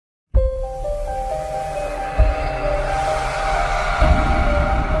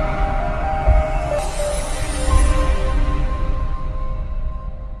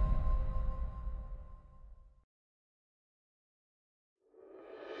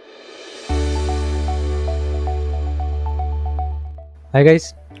Hi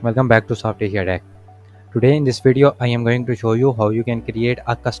guys, welcome back to SoftAsia Tech. Today in this video I am going to show you how you can create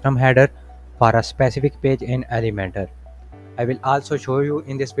a custom header for a specific page in Elementor. I will also show you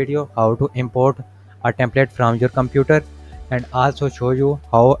in this video how to import a template from your computer and also show you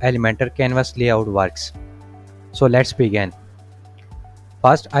how Elementor canvas layout works. So let's begin.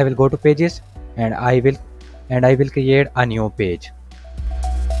 First I will go to pages and I will create a new page.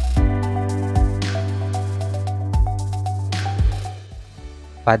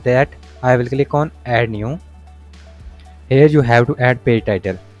 For that I will click on add new. Here you have to add page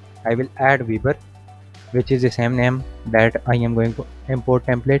title. I will add Weber, which is the same name that I am going to import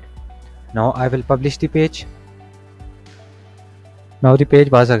template. Now I will publish the page. Now the page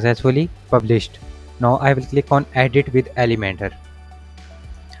was successfully published. Now I will click on edit with Elementor.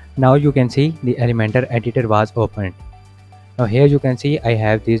 Now you can see the Elementor editor was opened. Now here you can see I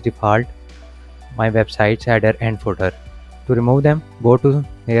have these default my website's header and footer. To remove them, go to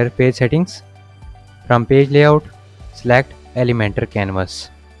here page settings. From page layout, select Elementor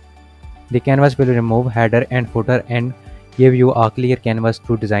canvas. The canvas will remove header and footer and give you a clear canvas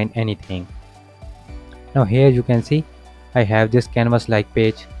to design anything. Now here you can see I have this canvas like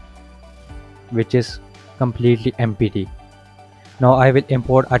page which is completely empty. Now I will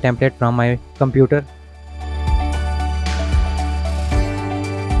import a template from my computer.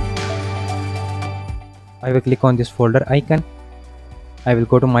 I will click on this folder icon. I will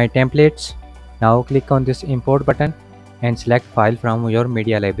go to my templates. Now click on this import button and select file from your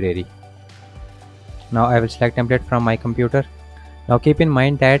media library. Now I will select template from my computer. Now keep in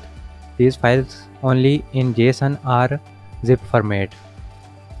mind that these files only in JSON or zip format.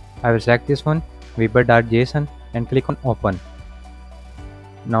 I will select this one weber.json and click on open.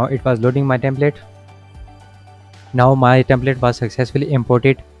 Now it was loading my template. Now my template was successfully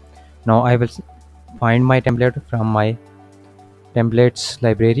imported. Now I will find my template from my templates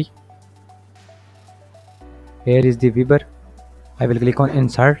library. Here is the Weber. I will click on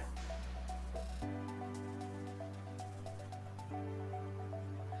insert.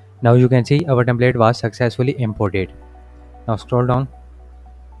 Now you can see our template was successfully imported. Now scroll down.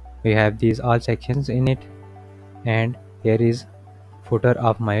 We have these all sections in it and here is footer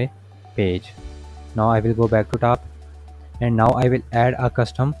of my page. Now I will go back to top and now I will add a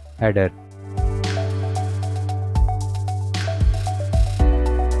custom header.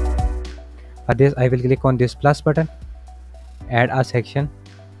 For this I will click on this plus button, add a section,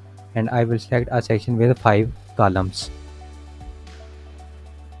 and I will select a section with 5 columns.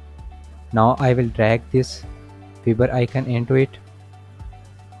 Now I will drag this Weber icon into it.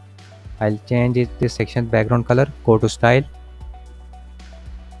 I'll change this section background color, go to style.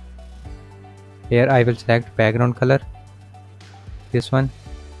 Here I will select background color, this one.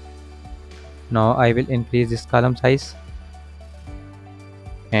 Now I will increase this column size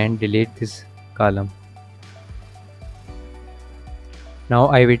and delete this column. Now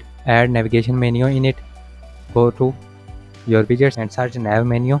I will add navigation menu in it. Go to your widgets and search nav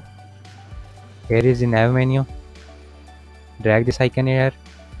menu. Here is the nav menu. Drag this icon here.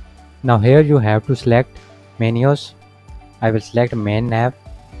 Now here you have to select menus. I will select main nav.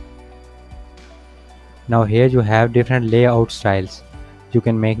 Now here you have different layout styles. You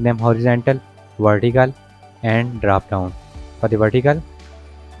can make them horizontal, vertical and drop down. For the vertical,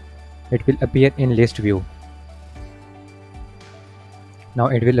 it will appear in list view. Now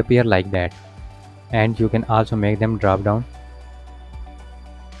it will appear like that, and you can also make them drop down.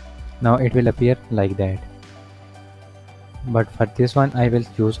 Now it will appear like that, but for this one I will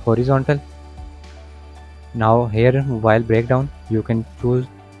choose horizontal. Now here mobile breakdown, you can choose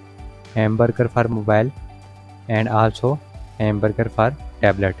hamburger for mobile and also hamburger for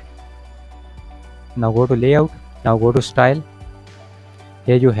tablet. Now go to layout. Now go to style.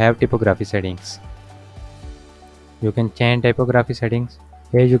 Here you have typography settings. You can change typography settings.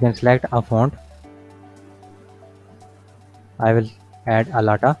 Here you can select a font. I will add a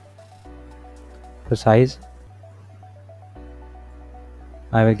Alata. For size,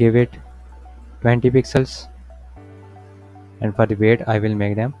 I will give it 20 pixels, and for the weight I will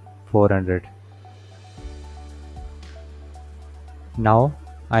make them 400. Now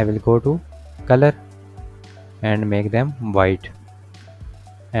I will go to color and make them white,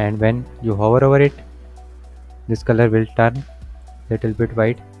 and when you hover over it, this color will turn little bit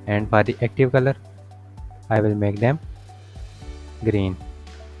white, and for the active color I will make them green.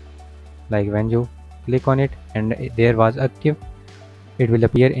 Like when you click on it and there was active, it will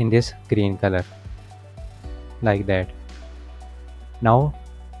appear in this green color like that. Now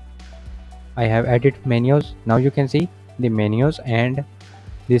I have added menus. Now you can see the menus and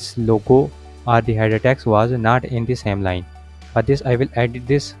this logo or the header text was not in the same line. For this I will edit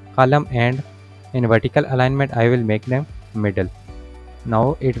this column, and in vertical alignment I will make them middle.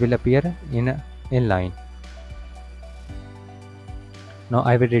 Now it will appear in line. Now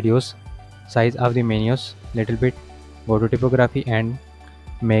I will reduce size of the menus little bit, go to typography and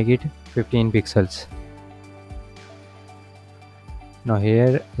make it 15 pixels. Now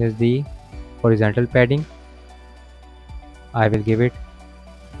here is the horizontal padding. I will give it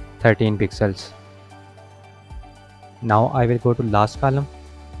 13 pixels. Now I will go to last column,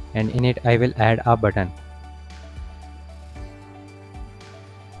 and in it I will add a button.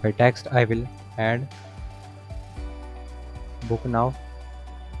 By text I will add book now,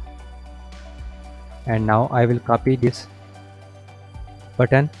 and now I will copy this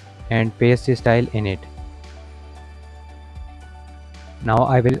button and paste the style in it. Now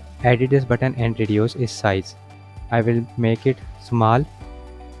I will edit this button and reduce its size. I will make it small,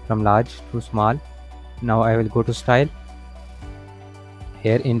 from large to small. Now I will go to style.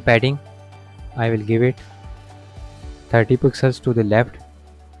 Here in padding I will give it 30 pixels to the left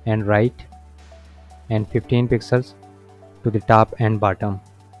and right, and 15 pixels to the top and bottom.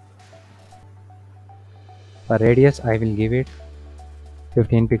 For radius I will give it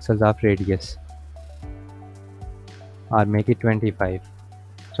 15 pixels of radius, or make it 25,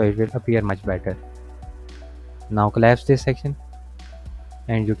 so it will appear much better. Now collapse this section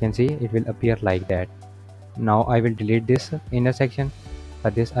and you can see it will appear like that. Now I will delete this inner section. For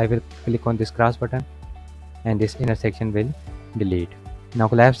this I will click on this cross button and this inner section will delete. Now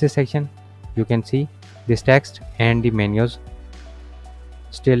collapse this section. You can see this text and the menus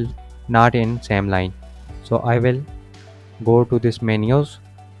still not in same line. So I will go to this menus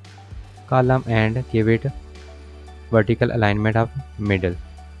column and give it vertical alignment of middle.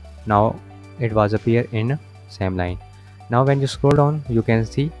 Now it was appear in same line. Now when you scroll down you can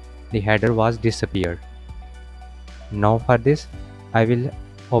see the header was disappeared. Now for this I will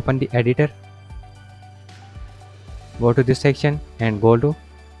open the editor, go to this section and go to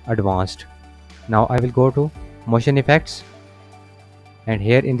advanced. Now I will go to motion effects, and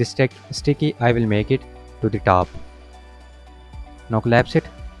here in this sticky I will make it to the top. Now collapse it,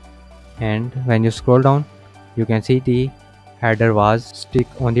 and when you scroll down you can see the header was stick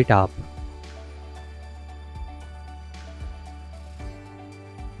on the top.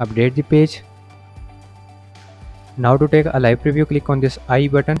 Update the page. Now to take a live preview, click on this I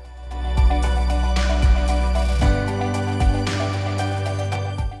button.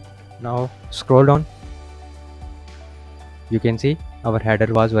 Now scroll down. You can see our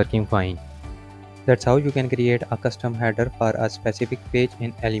header was working fine. That's how you can create a custom header for a specific page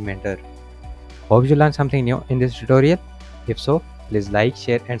in Elementor. Hope you learned something new in this tutorial. If so, please like,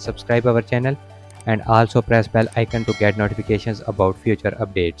 share and subscribe our channel, and also press bell icon to get notifications about future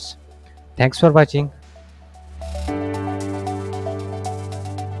updates. Thanks for watching.